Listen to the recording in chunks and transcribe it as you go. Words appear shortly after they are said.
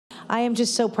I am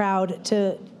just so proud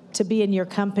to be in your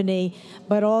company,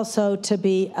 but also to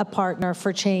be a partner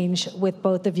for change with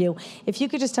both of you. If you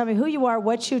could just tell me who you are,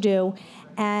 what you do,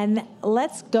 and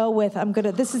let's go with,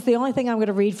 this is the only thing I'm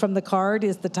gonna read from the card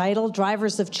is the title,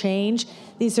 Drivers of Change.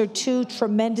 These are two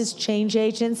tremendous change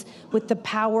agents with the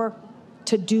power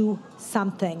to do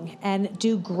something and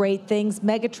do great things,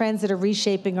 megatrends that are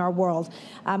reshaping our world.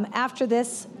 After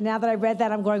this, now that I read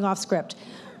that, I'm going off script.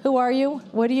 Who are you?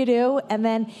 What do you do? And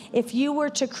then if you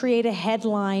were to create a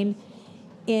headline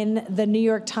in the New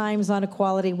York Times on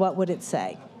equality, what would it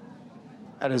say?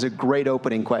 That is a great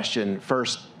opening question.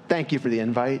 First, thank you for the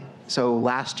invite. So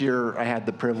last year, I had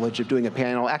the privilege of doing a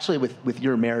panel, actually with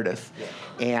your Meredith,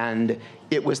 and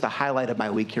it was the highlight of my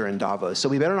week here in Davos. So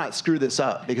we better not screw this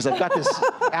up, because I've got this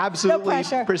absolutely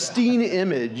pristine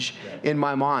image in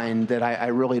my mind that I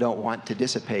really don't want to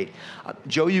dissipate.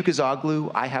 Joe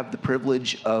Ukazoglu, I have the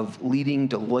privilege of leading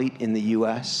Deloitte in the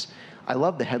US. I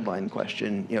love the headline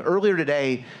question. Earlier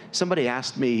today, somebody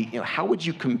asked me, how would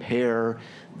you compare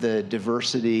the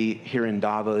diversity here in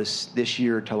Davos this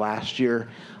year to last year?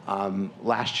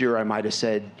 Last year, I might have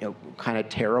said, kind of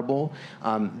terrible.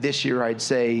 This year, I'd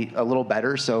say a little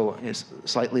better, so it's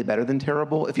slightly better than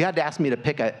terrible. If you had to ask me to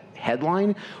pick a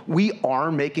headline, we are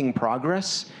making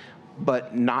progress,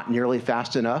 but not nearly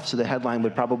fast enough. So the headline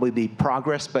would probably be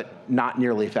progress, but not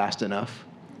nearly fast enough.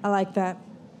 I like that.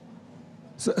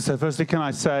 So firstly, can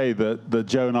I say that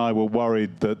Joe and I were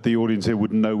worried that the audience here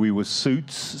wouldn't know we were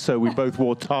suits, so we both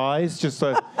wore ties, just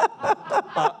so...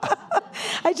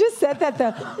 I just said that,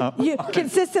 though. You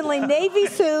consistently navy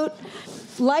suit,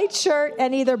 light shirt,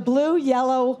 and either blue,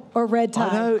 yellow, or red tie.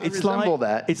 I know,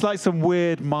 it's like some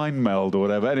weird mind meld or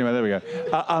whatever. Anyway, there we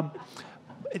go.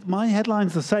 My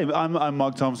headline's the same. I'm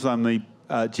Mark Thompson. I'm the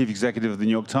Chief Executive of the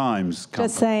New York Times company.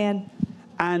 Just saying.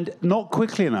 And not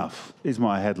quickly enough is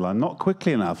my headline. Not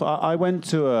quickly enough. I went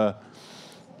to a,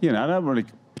 I don't really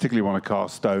particularly want to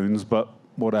cast stones, but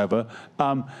whatever.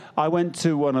 I went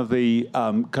to one of the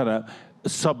kind of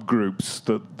subgroups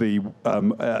that the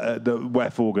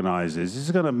WEF organizes. This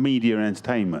is kind of media and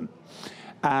entertainment.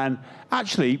 And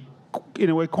actually,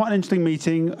 we're quite an interesting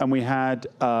meeting, and we had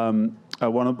one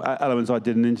of elements. I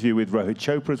did an interview with Rohit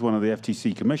Chopra, as one of the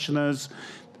FTC commissioners,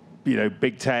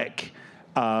 big tech,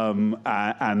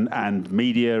 and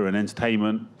media and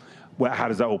entertainment. How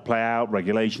does that all play out?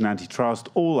 Regulation, antitrust,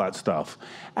 all that stuff.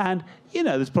 And,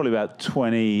 there's probably about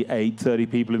 28, 30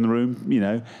 people in the room.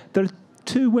 There are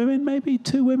two women, maybe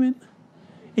two women.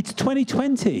 It's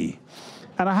 2020.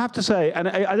 And I have to say, and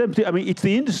I mean, it's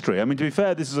the industry. I mean, to be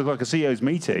fair, this is like a CEO's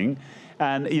meeting.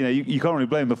 And, you can't really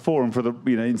blame the forum for the,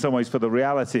 in some ways for the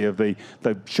reality of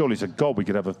surely to God we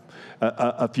could have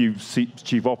a few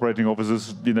chief operating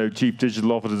officers, chief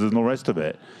digital officers and all the rest of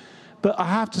it. But I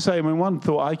have to say, I mean, one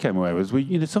thought I came away with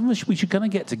was, some of us, we should kind of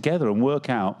get together and work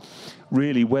out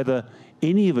really whether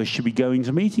any of us should be going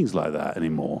to meetings like that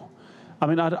anymore. I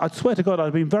mean, I swear to God,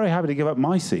 I'd been very happy to give up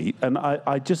my seat. And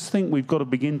I just think we've got to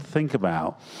begin to think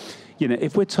about,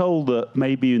 if we're told that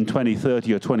maybe in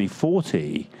 2030 or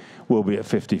 2040, we'll be at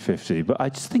 50-50. But I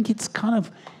just think it's kind of,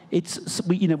 it's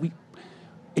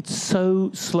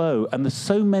so slow. And there's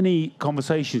so many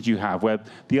conversations you have where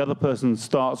the other person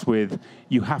starts with,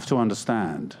 you have to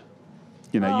understand.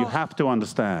 You have to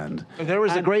understand. There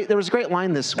was a great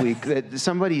line this week that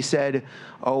somebody said,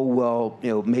 oh, well,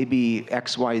 maybe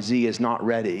XYZ is not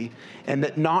ready. And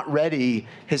that not ready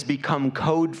has become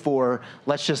code for,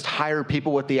 let's just hire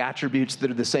people with the attributes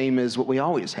that are the same as what we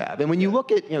always have. And when you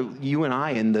look at, you and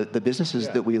I and the businesses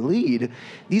that we lead,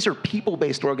 these are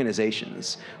people-based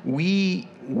organizations. We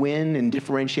win and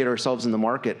differentiate ourselves in the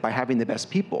market by having the best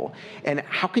people. And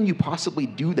how can you possibly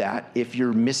do that if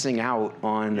you're missing out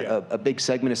on a big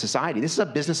segment of society? This is a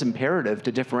business imperative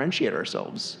to differentiate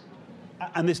ourselves.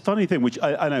 And this funny thing, which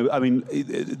I know, I mean,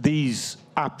 these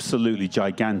absolutely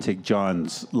gigantic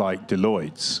giants like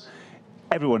Deloitte's,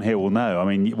 everyone here will know. I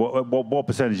mean, what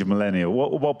percentage of millennial?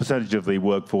 What percentage of the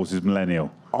workforce is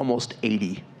millennial? Almost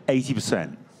 80.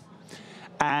 80%.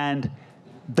 And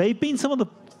they've been some of the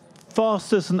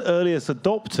fastest and earliest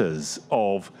adopters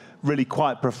of really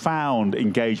quite profound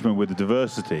engagement with the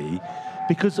diversity,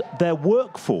 because their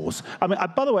workforce, I mean,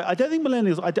 by the way, I don't think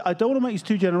millennials, I don't want to make this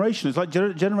too generational. It's like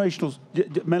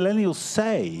millennials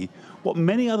say what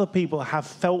many other people have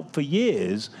felt for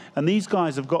years, and these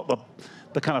guys have got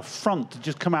the kind of front to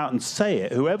just come out and say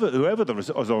it, whoever was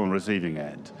on the receiving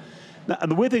end. Now, and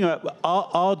the weird thing about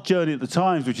our journey at the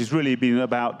Times, which has really been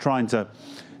about trying to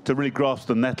really grasp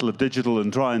the nettle of digital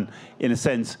and try and, in a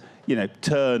sense,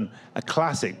 turn a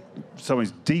classic,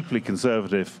 something deeply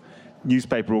conservative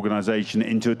newspaper organization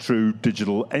into a true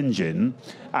digital engine,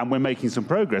 and we're making some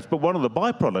progress. But one of the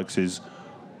byproducts is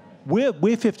we're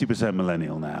 50%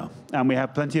 millennial now, and we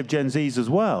have plenty of Gen Zs as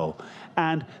well.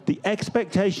 And the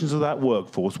expectations of that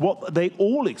workforce, what they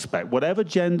all expect, whatever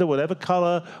gender, whatever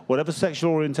color, whatever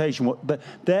sexual orientation,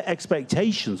 their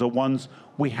expectations are ones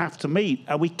we have to meet.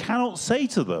 And we cannot say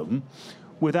to them,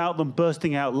 without them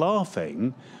bursting out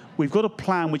laughing, we've got a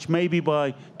plan which maybe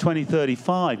by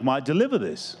 2035 might deliver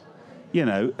this. You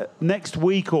know, next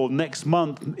week or next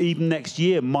month, even next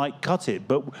year might cut it,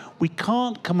 but we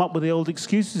can't come up with the old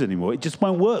excuses anymore. It just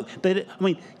won't work. I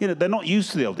mean, you know, they're not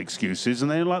used to the old excuses and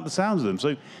they don't like the sounds of them.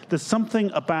 So there's something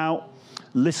about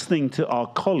listening to our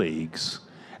colleagues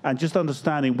and just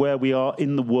understanding where we are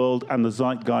in the world and the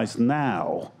zeitgeist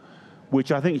now,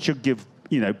 which I think should give,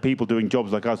 you know, people doing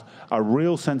jobs like us a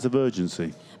real sense of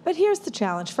urgency. But here's the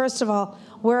challenge. First of all,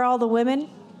 where are all the women?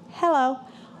 Hello.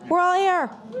 We're all here.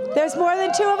 There's more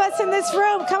than 2 of us in this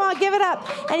room. Come on, give it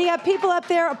up. And you got people up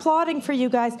there applauding for you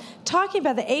guys, talking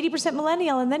about the 80%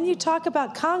 millennial, and then you talk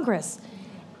about Congress.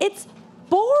 It's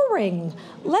boring.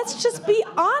 Let's just be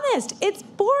honest. It's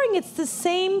boring. It's the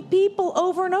same people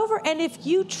over and over. And if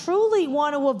you truly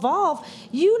want to evolve,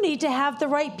 you need to have the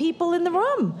right people in the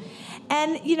room.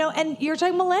 And, you know, and you're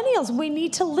talking millennials. We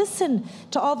need to listen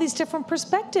to all these different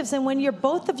perspectives. And when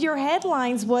both of your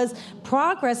headlines was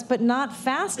progress, but not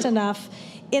fast enough,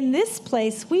 in this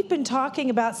place, we've been talking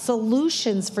about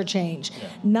solutions for change,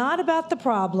 not about the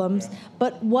problems,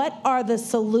 but what are the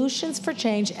solutions for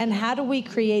change and how do we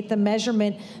create the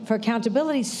measurement for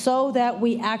accountability so that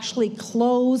we actually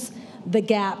close the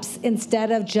gaps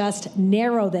instead of just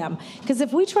narrow them. Because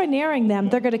if we try narrowing them,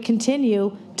 they're going to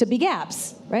continue to be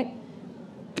gaps, right?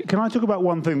 Can I talk about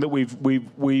one thing that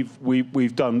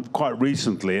we've done quite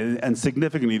recently, and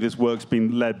significantly this work's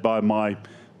been led by my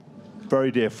very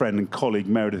dear friend and colleague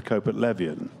Meredith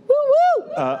Kopert-Levian.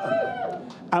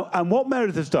 And what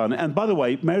Meredith has done, and by the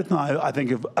way, Meredith and I think,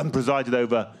 have presided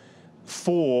over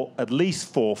at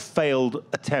least four failed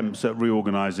attempts at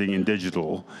reorganizing in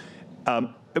digital. A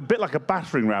bit like a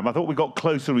battering ram. I thought we got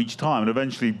closer each time, and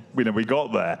eventually, you know, we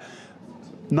got there.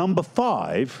 Number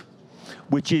 5,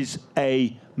 which is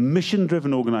a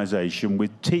mission-driven organization with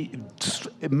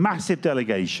massive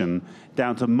delegation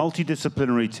down to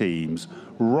multidisciplinary teams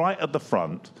right at the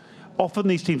front. Often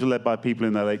these teams are led by people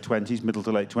in their late 20s, middle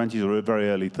to late 20s, or very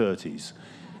early 30s.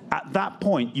 At that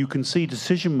point, you can see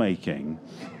decision-making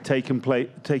taking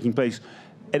place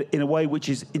in a way which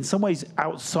is in some ways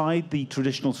outside the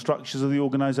traditional structures of the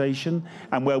organization,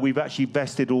 and where we've actually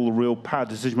vested all the real power,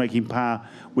 decision-making power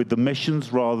with the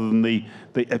missions rather than the,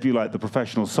 if you like, the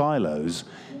professional silos.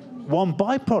 One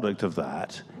byproduct of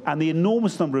that, and the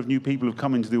enormous number of new people who've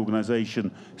come into the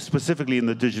organization, specifically in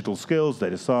the digital skills,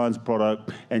 data science,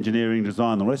 product, engineering,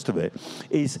 design, the rest of it,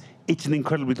 is it's an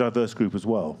incredibly diverse group as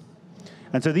well.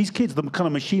 And so these kids, the kind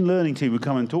of machine learning team who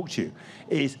come and talk to you,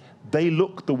 is they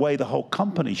look the way the whole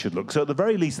company should look. So at the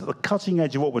very least, at the cutting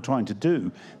edge of what we're trying to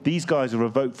do, these guys are a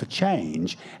vote for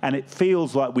change, and it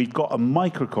feels like we've got a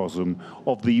microcosm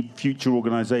of the future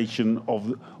organization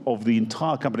of the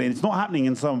entire company. And it's not happening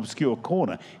in some obscure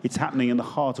corner. It's happening in the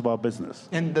heart of our business.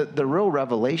 And the real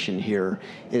revelation here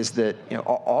is that, you know,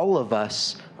 all of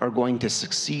us are going to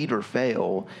succeed or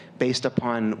fail based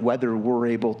upon whether we're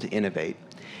able to innovate.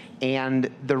 And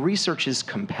the research is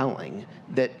compelling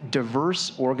that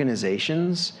diverse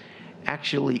organizations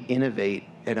actually innovate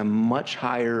at a much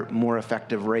higher, more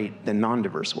effective rate than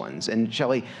non-diverse ones. And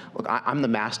Shelley, look, I'm the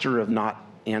master of not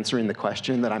answering the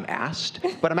question that I'm asked,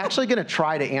 but I'm actually going to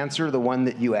try to answer the one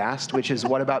that you asked, which is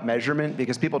what about measurement?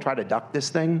 Because people try to duck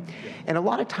this thing. And a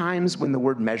lot of times when the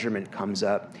word measurement comes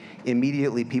up,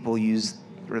 immediately people use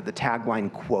the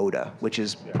tagline quota, which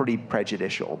is pretty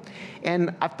prejudicial.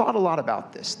 And I've thought a lot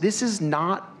about this. This is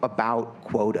not about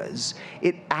quotas.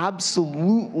 It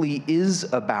absolutely is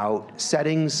about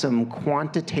setting some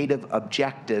quantitative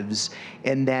objectives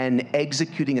and then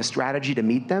executing a strategy to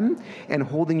meet them and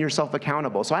holding yourself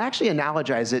accountable. So I actually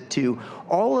analogize it to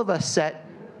all of us set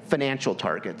financial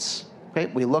targets. Okay,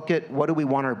 we look at what do we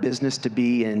want our business to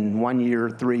be in 1 year,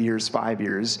 3 years, 5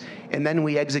 years, and then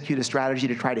we execute a strategy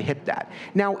to try to hit that.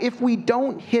 Now, if we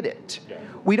don't hit it,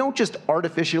 we don't just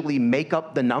artificially make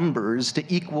up the numbers to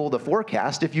equal the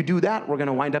forecast. If you do that, we're going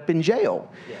to wind up in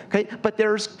jail. Okay, but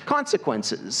there's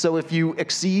consequences. So if you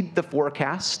exceed the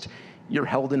forecast, you're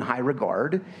held in high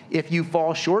regard. If you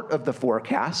fall short of the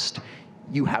forecast,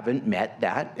 you haven't met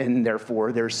that, and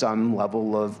therefore there's some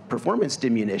level of performance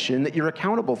diminution that you're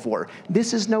accountable for.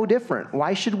 This is no different.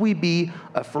 Why should we be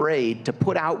afraid to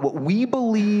put out what we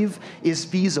believe is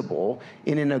feasible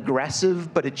in an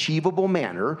aggressive but achievable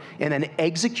manner and then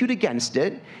execute against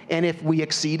it? And if we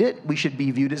exceed it, we should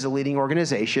be viewed as a leading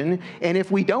organization. And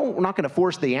if we don't, we're not going to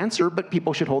force the answer, but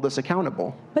people should hold us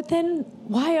accountable. But then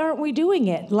why aren't we doing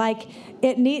it? Like,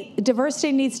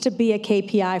 diversity needs to be a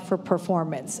KPI for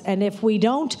performance. And if we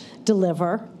don't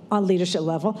deliver on leadership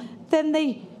level, then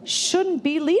they shouldn't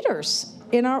be leaders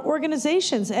in our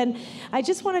organizations. And I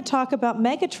just want to talk about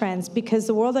megatrends, because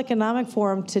the World Economic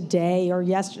Forum today, or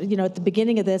yesterday, at the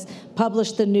beginning of this,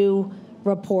 published the new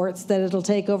reports that it'll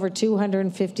take over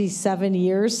 257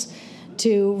 years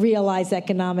to realize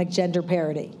economic gender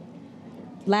parity.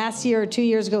 Last year or 2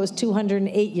 years ago, it was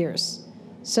 208 years.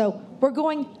 So we're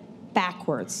going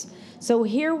backwards. So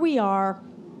here we are,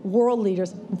 world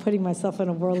leaders. I'm putting myself in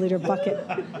a world leader bucket.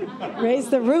 Raise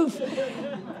the roof.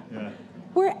 Yeah.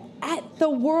 We're at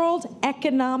the World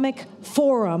Economic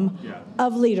Forum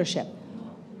of leadership.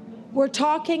 We're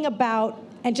talking about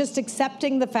and just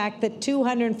accepting the fact that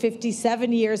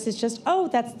 257 years is just,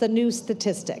 that's the new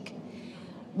statistic.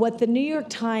 What the New York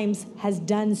Times has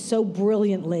done so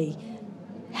brilliantly,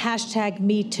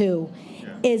 #MeToo,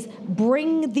 is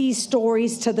bring these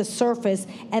stories to the surface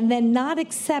and then not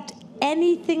accept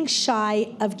anything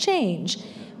shy of change.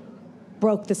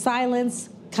 Broke the silence,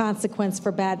 consequence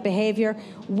for bad behavior.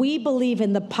 We believe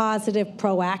in the positive,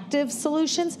 proactive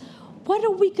solutions. What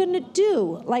are we going to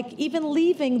do? Like, even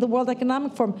leaving the World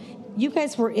Economic Forum, you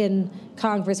guys were in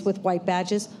Congress with white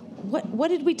badges. What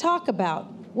did we talk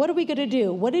about? What are we going to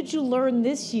do? What did you learn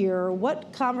this year?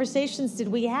 What conversations did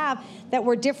we have that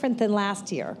were different than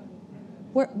last year?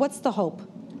 What's the hope?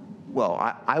 Well,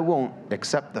 I won't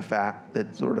accept the fact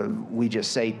that we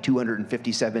just say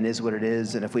 257 is what it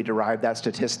is, and if we derive that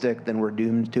statistic, then we're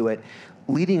doomed to it.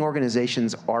 Leading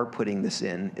organizations are putting this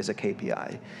in as a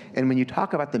KPI. And when you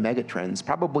talk about the megatrends,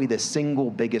 probably the single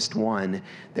biggest one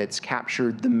that's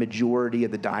captured the majority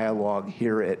of the dialogue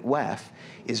here at WEF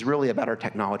is really about our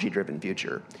technology-driven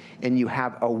future. And you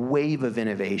have a wave of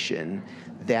innovation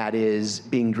that is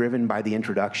being driven by the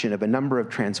introduction of a number of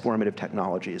transformative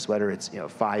technologies, whether it's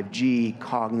 5G,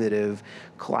 cognitive,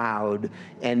 cloud,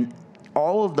 and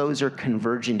all of those are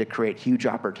converging to create huge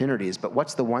opportunities. But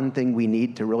what's the one thing we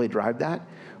need to really drive that?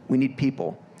 We need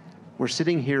people. We're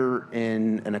sitting here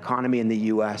in an economy in the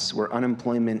US where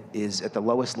unemployment is at the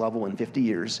lowest level in 50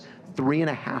 years,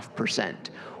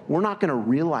 3.5%. We're not going to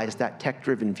realize that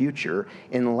tech-driven future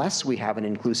unless we have an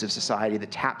inclusive society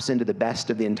that taps into the best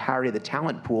of the entirety of the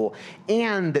talent pool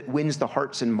and that wins the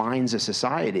hearts and minds of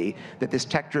society, that this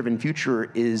tech-driven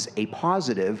future is a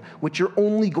positive, which you're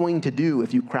only going to do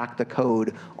if you crack the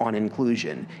code on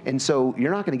inclusion. And so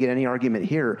you're not going to get any argument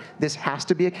here. This has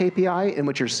to be a KPI, and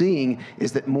what you're seeing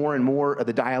is that more and more of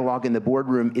the dialogue in the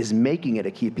boardroom is making it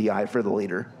a KPI for the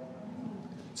leader.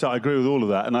 So I agree with all of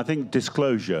that, and I think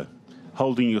disclosure,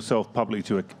 holding yourself publicly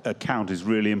to account, is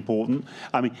really important.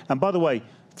 I mean, and by the way,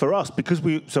 for us, because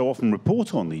we so often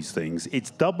report on these things,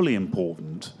 it's doubly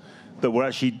important that we're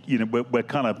actually, we're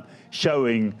kind of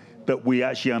showing that we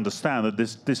actually understand that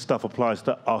this stuff applies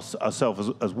to us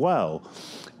ourselves as well.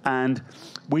 And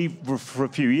we've, for a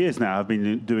few years now, have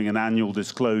been doing an annual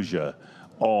disclosure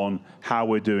on how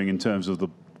we're doing in terms of the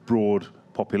broad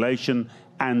population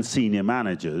and senior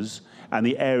managers, and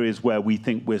the areas where we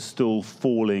think we're still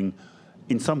falling,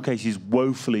 in some cases,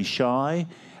 woefully shy.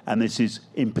 And this is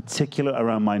in particular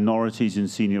around minorities in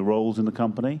senior roles in the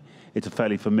company. It's a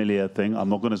fairly familiar thing. I'm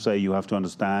not going to say you have to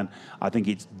understand. I think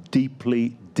it's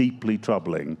deeply, deeply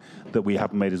troubling that we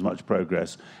haven't made as much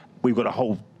progress. We've got a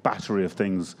whole battery of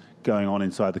things going on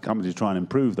inside the company to try and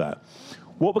improve that.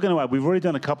 What we're going to add, we've already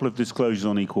done a couple of disclosures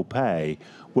on equal pay.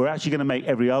 We're actually going to make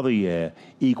every other year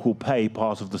equal pay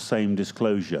part of the same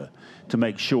disclosure to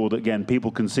make sure that, again, people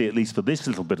can see, at least for this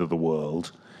little bit of the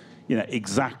world,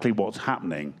 exactly what's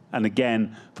happening. And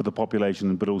again, for the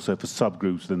population, but also for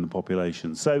subgroups within the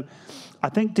population. So I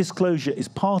think disclosure is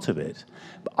part of it.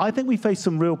 But I think we face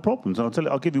some real problems. And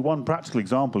I'll give you one practical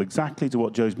example exactly to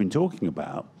what Joe's been talking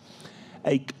about.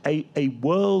 A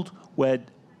world where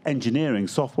engineering,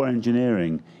 software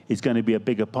engineering, is going to be a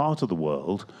bigger part of the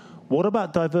world. What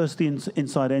about diversity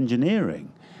inside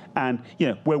engineering? And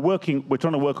we're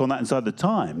trying to work on that inside the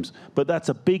Times, but that's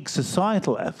a big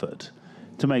societal effort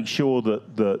to make sure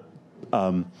that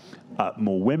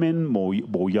more women,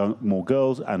 more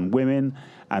girls and women,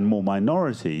 and more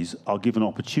minorities are given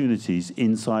opportunities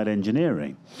inside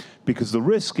engineering, because the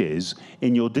risk is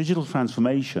in your digital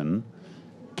transformation,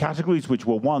 categories which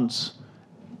were once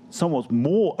somewhat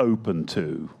more open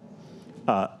to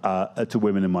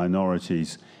women and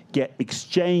minorities get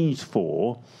exchanged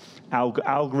for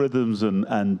algorithms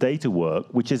and data work,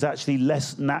 which is actually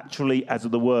less naturally, as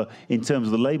it were, in terms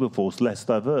of the labor force, less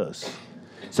diverse.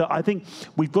 So I think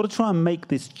we've got to try and make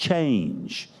this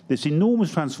change, this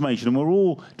enormous transformation, and we're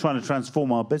all trying to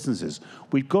transform our businesses.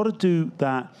 We've got to do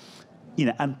that,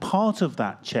 and part of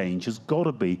that change has got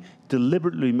to be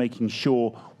deliberately making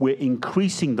sure we're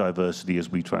increasing diversity as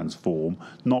we transform,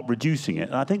 not reducing it.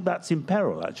 And I think that's in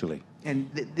peril, actually.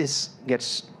 And this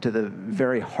gets to the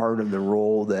very heart of the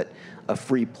role that a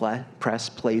free press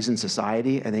plays in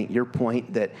society. I think your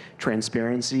point that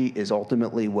transparency is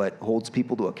ultimately what holds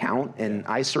people to account. And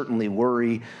I certainly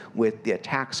worry with the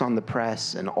attacks on the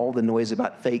press and all the noise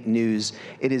about fake news.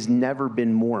 It has never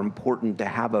been more important to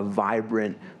have a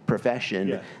vibrant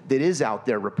profession that is out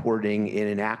there reporting in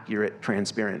an accurate,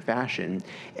 transparent fashion.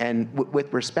 And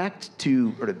with respect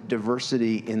to sort of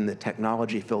diversity in the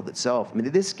technology field itself, I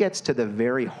mean, this gets to the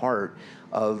very heart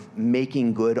of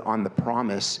making good on the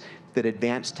promise that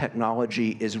advanced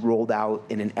technology is rolled out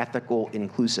in an ethical,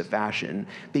 inclusive fashion.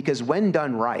 Because when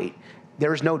done right,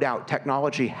 there's no doubt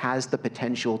technology has the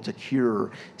potential to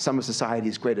cure some of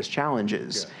society's greatest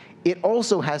challenges. Yeah. It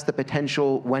also has the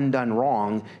potential, when done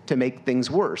wrong, to make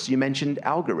things worse. You mentioned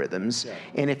algorithms. Yeah.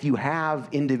 And if you have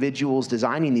individuals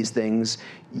designing these things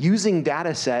using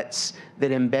data sets that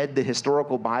embed the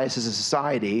historical biases of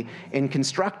society and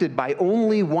constructed by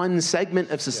only one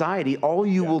segment of society, all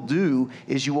you will do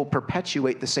is you will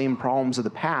perpetuate the same problems of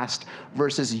the past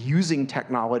versus using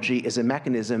technology as a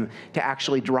mechanism to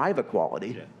actually drive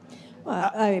equality. Yeah.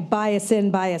 Well, bias in,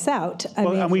 bias out.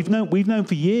 And we've known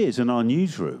for years in our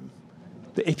newsroom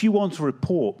that if you want to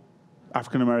report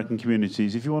African American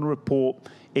communities, if you want to report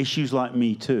issues like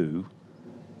Me Too,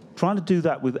 trying to do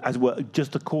that with, as well,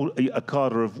 just a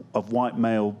cadre of white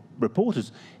male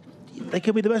reporters, they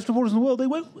could be the best reporters in the world. They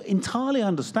won't entirely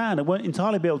understand and won't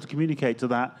entirely be able to communicate to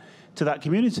that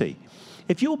community.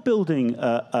 If you're building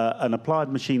an applied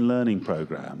machine learning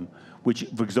program, which,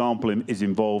 for example, is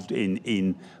involved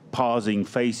in parsing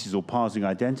faces or parsing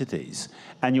identities,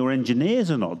 and your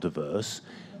engineers are not diverse,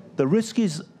 the risk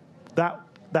is that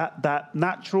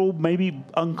natural, maybe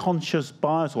unconscious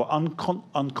bias or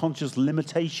unconscious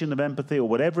limitation of empathy or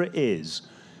whatever it is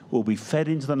will be fed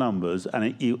into the numbers,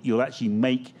 and you'll actually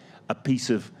make a piece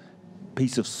of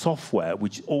software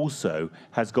which also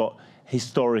has got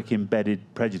historic embedded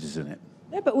prejudice in it.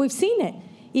 Yeah, but we've seen it.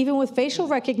 Even with facial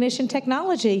recognition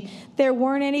technology, there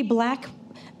weren't any black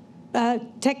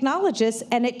technologists,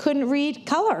 and it couldn't read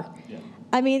color. Yeah.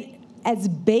 I mean, as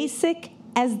basic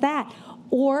as that.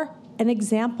 Or an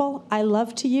example I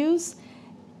love to use,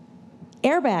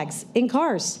 airbags in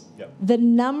cars. Yep. The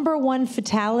 #1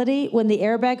 fatality when the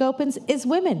airbag opens is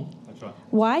women. That's right.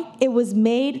 Why? It was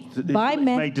made by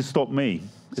men. It's made to stop me.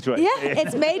 That's right. Yeah,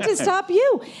 it's made to stop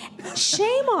you.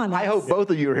 Shame on us. I hope both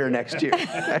of you are here next year.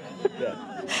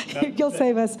 You'll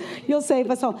save us. You'll save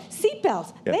us all.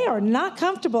 Seatbelts. Yeah. They are not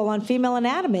comfortable on female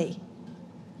anatomy.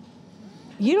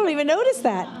 You don't even notice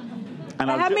that.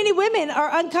 How many women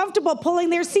are uncomfortable pulling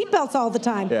their seatbelts all the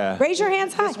time? Yeah. Raise your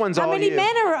hands high. How many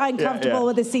men are uncomfortable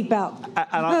with a seatbelt?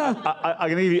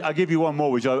 And I'll give you one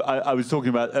more, which I was talking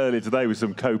about earlier today with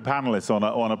some co-panelists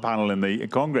on a panel in the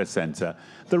Congress Center.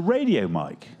 The radio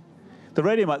mic.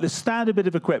 The standard bit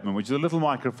of equipment, which is a little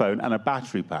microphone and a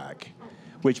battery pack,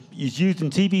 which is used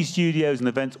in TV studios and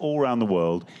events all around the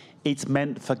world. It's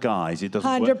meant for guys. It doesn't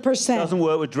 100%. Doesn't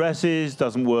work with dresses.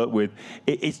 Doesn't work with.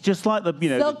 It's just like the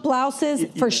silk blouses.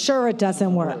 For sure, it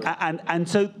doesn't work. And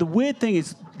so the weird thing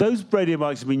is, those radio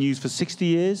mics have been used for 60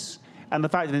 years, and the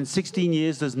fact that in 16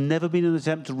 years there's never been an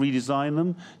attempt to redesign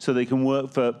them so they can work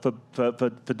for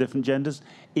different genders.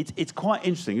 It's quite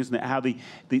interesting, isn't it? How the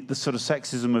sort of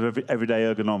sexism of everyday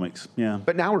ergonomics. Yeah.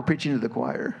 But now we're preaching to the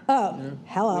choir. Oh, yeah.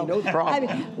 Hello. We know the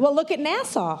problem. Well, look at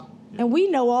NASA. And we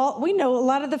know a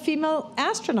lot of the female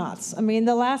astronauts. I mean,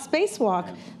 the last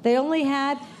spacewalk, they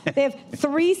have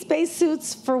 3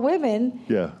 spacesuits for women.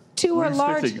 Yeah. 2 are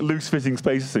large. Loose-fitting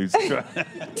spacesuits.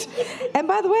 And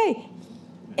by the way,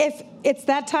 if it's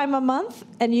that time of month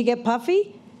and you get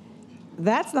puffy,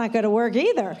 that's not going to work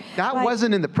either. That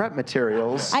wasn't in the prep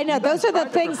materials. I know. Those are the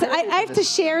things. I have to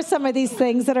share some of these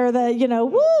things that are that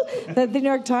the New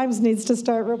York Times needs to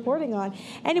start reporting on.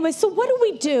 Anyway, so what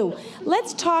do?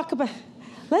 Let's talk about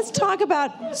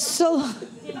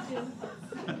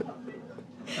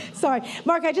Sorry.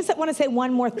 Mark, I just want to say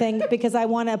one more thing because I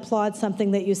want to applaud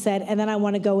something that you said, and then I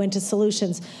want to go into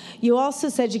solutions. You also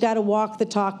said you got to walk the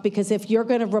talk because if you're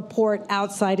going to report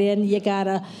outside in, you got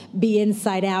to be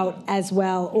inside out as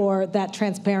well, or that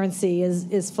transparency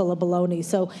is full of baloney.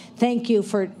 So thank you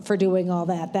for doing all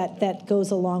that. That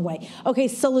goes a long way. Okay,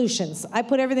 solutions. I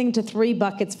put everything into 3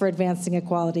 buckets for advancing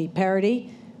equality: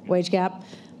 parity, wage gap,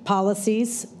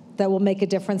 policies that will make a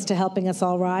difference to helping us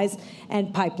all rise,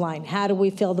 and pipeline. How do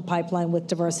we fill the pipeline with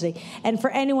diversity? And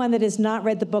for anyone that has not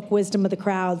read the book Wisdom of the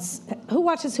Crowds, who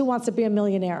watches Who Wants to Be a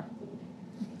Millionaire?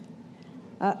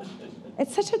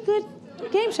 It's such a good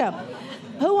game show.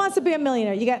 Who Wants to Be a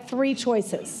Millionaire? You got 3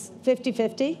 choices.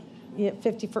 50-50, you have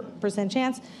 50%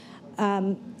 chance.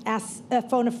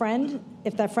 Phone a friend.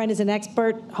 If that friend is an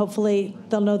expert, hopefully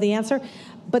they'll know the answer.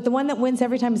 But the one that wins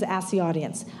every time is ask the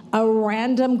audience. A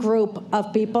random group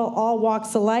of people, all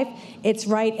walks of life, it's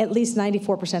right at least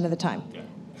 94% of the time.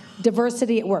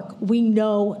 Diversity at work. We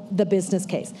know the business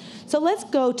case. So let's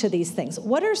go to these things.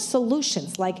 What are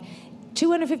solutions? Like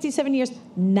 257 years,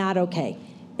 not okay.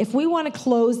 If we want to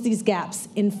close these gaps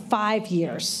in 5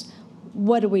 years,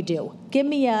 what do? Give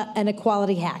me an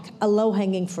equality hack, a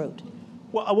low-hanging fruit.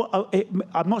 Well,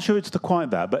 I'm not sure it's quite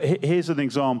that, but here's an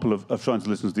example of trying to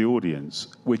listen to the audience,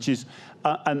 which is,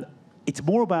 and it's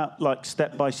more about like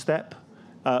step by step.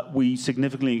 We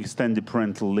significantly extended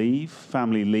parental leave,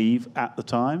 family leave at the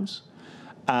Times.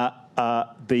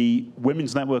 The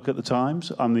Women's Network at the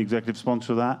Times, I'm the executive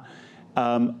sponsor of that,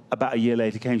 about a year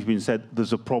later came to me and said,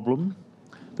 there's a problem.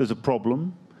 There's a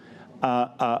problem.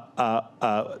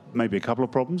 Maybe a couple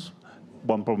of problems.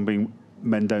 One problem being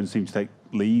men don't seem to take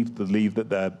leave, the leave that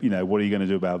they're, what are you going to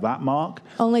do about that, Mark?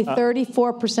 Only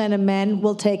 34% of men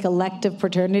will take elective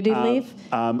paternity leave.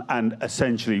 And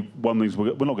essentially, one thing is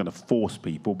we're not going to force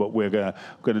people, but we're going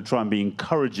to try and be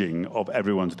encouraging of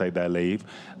everyone to take their leave.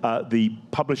 The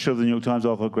publisher of the New York Times,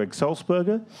 Arthur Gregg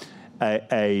Sulzberger,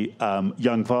 a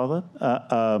young father,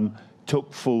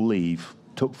 took full leave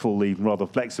rather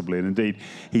flexibly. And indeed,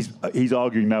 he's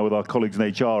arguing now with our colleagues in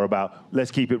HR about let's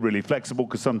keep it really flexible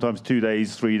because sometimes 2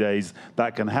 days, 3 days,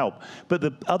 that can help. But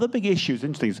the other big issue is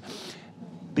interesting is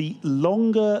the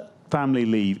longer family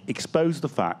leave exposed the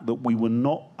fact that we were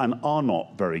not and are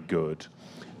not very good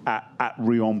at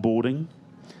re-onboarding.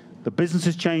 The business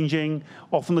is changing.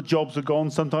 Often the jobs are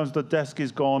gone. Sometimes the desk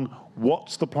is gone.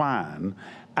 What's the plan?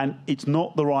 And it's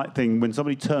not the right thing when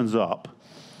somebody turns up,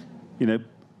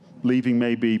 leaving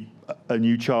maybe a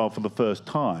new child for the first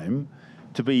time,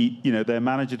 to be, their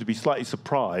manager to be slightly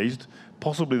surprised.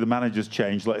 Possibly the manager's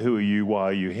changed, like, who are you? Why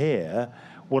are you here?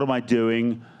 What am I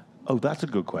doing? Oh, that's a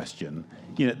good question.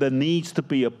 There needs to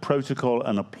be a protocol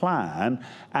and a plan,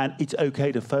 and it's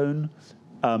okay to phone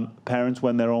parents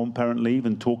when they're on parent leave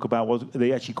and talk about what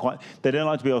they actually they don't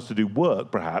like to be asked to do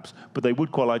work, perhaps, but they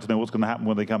would quite like to know what's going to happen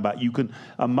when they come back. You can,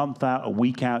 a month out, a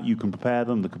week out, you can prepare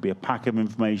them. There could be a pack of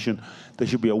information. There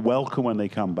should be a welcome when they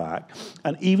come back.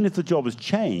 And even if the job has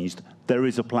changed, there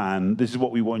is a plan. This is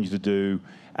what we want you to do.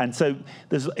 And so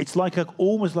it's like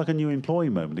almost like a new employee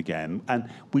moment again. And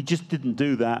we just didn't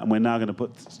do that, and we're now going to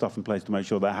put stuff in place to make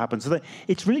sure that happens. So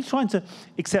it's really trying to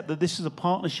accept that this is a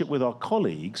partnership with our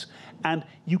colleagues, and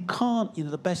you can't,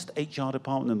 the best HR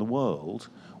department in the world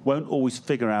won't always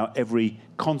figure out every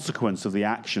consequence of the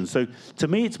action. So to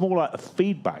me, it's more like a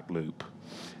feedback loop.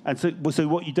 And so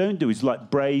what you don't do is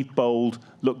like brave, bold,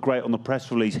 look great on the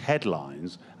press release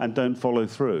headlines, and don't follow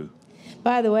through.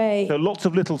 By the way, so lots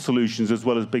of little solutions as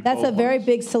well as big. That's a very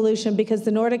big solution because the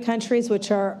Nordic countries,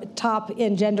 which are top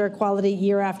in gender equality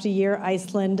year after year,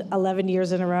 Iceland 11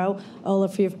 years in a row.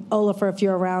 Olafur, if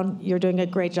you're around, you're doing a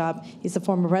great job. He's the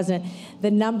former president. The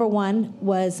number one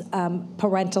was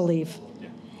parental leave.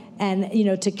 And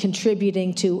to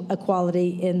contributing to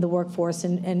equality in the workforce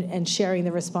and sharing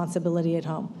the responsibility at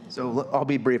home. So I'll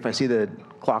be brief. I see the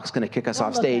clock's going to kick us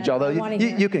off stage, although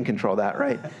you can control that,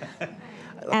 right?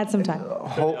 Add some time.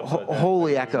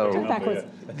 Wholly echo. Turn backwards.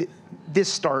 This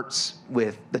starts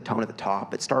with the tone at the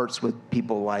top. It starts with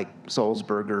people like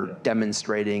Sulzberger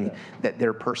demonstrating that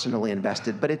they're personally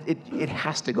invested, but it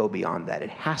has to go beyond that. It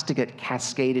has to get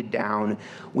cascaded down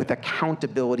with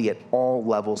accountability at all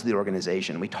levels of the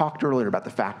organization. We talked earlier about the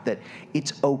fact that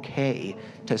it's okay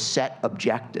to set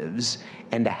objectives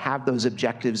and to have those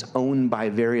objectives owned by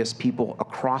various people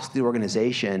across the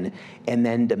organization, and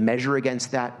then to measure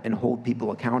against that and hold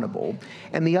people accountable.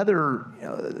 And the other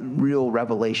real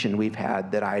revelation we've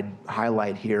had that I'd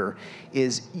highlight here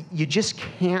is you just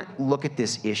can't look at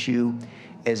this issue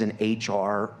as an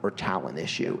HR or talent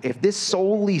issue. If this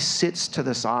solely sits to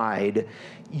the side,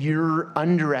 you're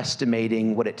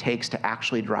underestimating what it takes to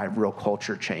actually drive real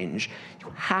culture change.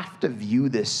 You have to view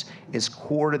this as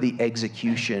core to the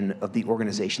execution of the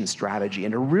organization's strategy.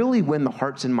 And to really win the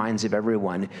hearts and minds of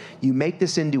everyone, you make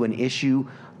this into an issue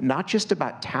not just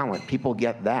about talent, people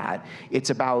get that.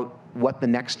 It's about what the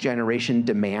next generation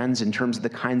demands in terms of the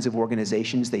kinds of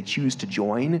organizations they choose to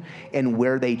join and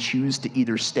where they choose to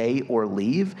either stay or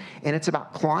leave. And it's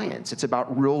about clients. It's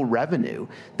about real revenue.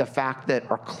 The fact that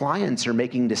our clients are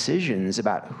making decisions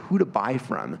about who to buy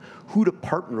from, who to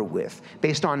partner with,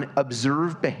 based on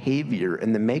observed behavior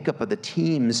and the makeup of the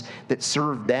teams that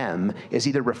serve them is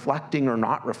either reflecting or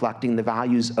not reflecting the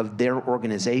values of their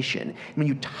organization. When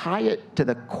you tie it to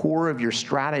the core of your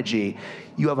strategy,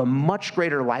 you have a much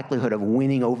greater likelihood of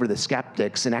winning over the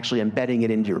skeptics and actually embedding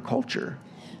it into your culture.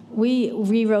 We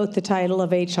rewrote the title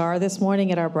of HR this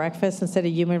morning at our breakfast. Instead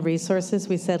of human resources,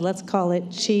 we said, let's call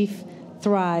it Chief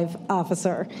Thrive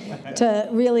Officer, to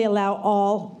really allow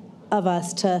all of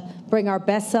us to bring our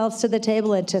best selves to the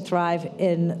table and to thrive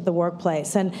in the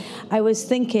workplace. And I was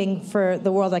thinking for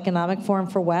the World Economic Forum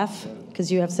for WEF,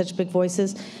 because you have such big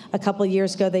voices, a couple of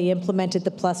years ago they implemented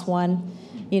the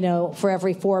 +1, for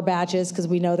every 4 badges, because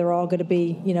we know they're all going to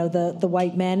be, the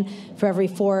white men. For every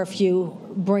 4, if you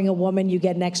bring a woman, you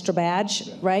get an extra badge,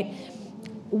 right?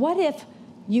 What if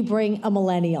you bring a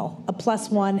millennial, a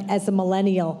 +1 as a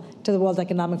millennial to the World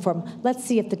Economic Forum? Let's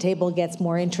see if the table gets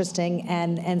more interesting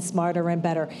and smarter and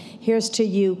better. Here's to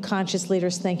you, conscious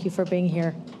leaders. Thank you for being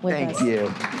here with us. Thank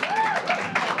you.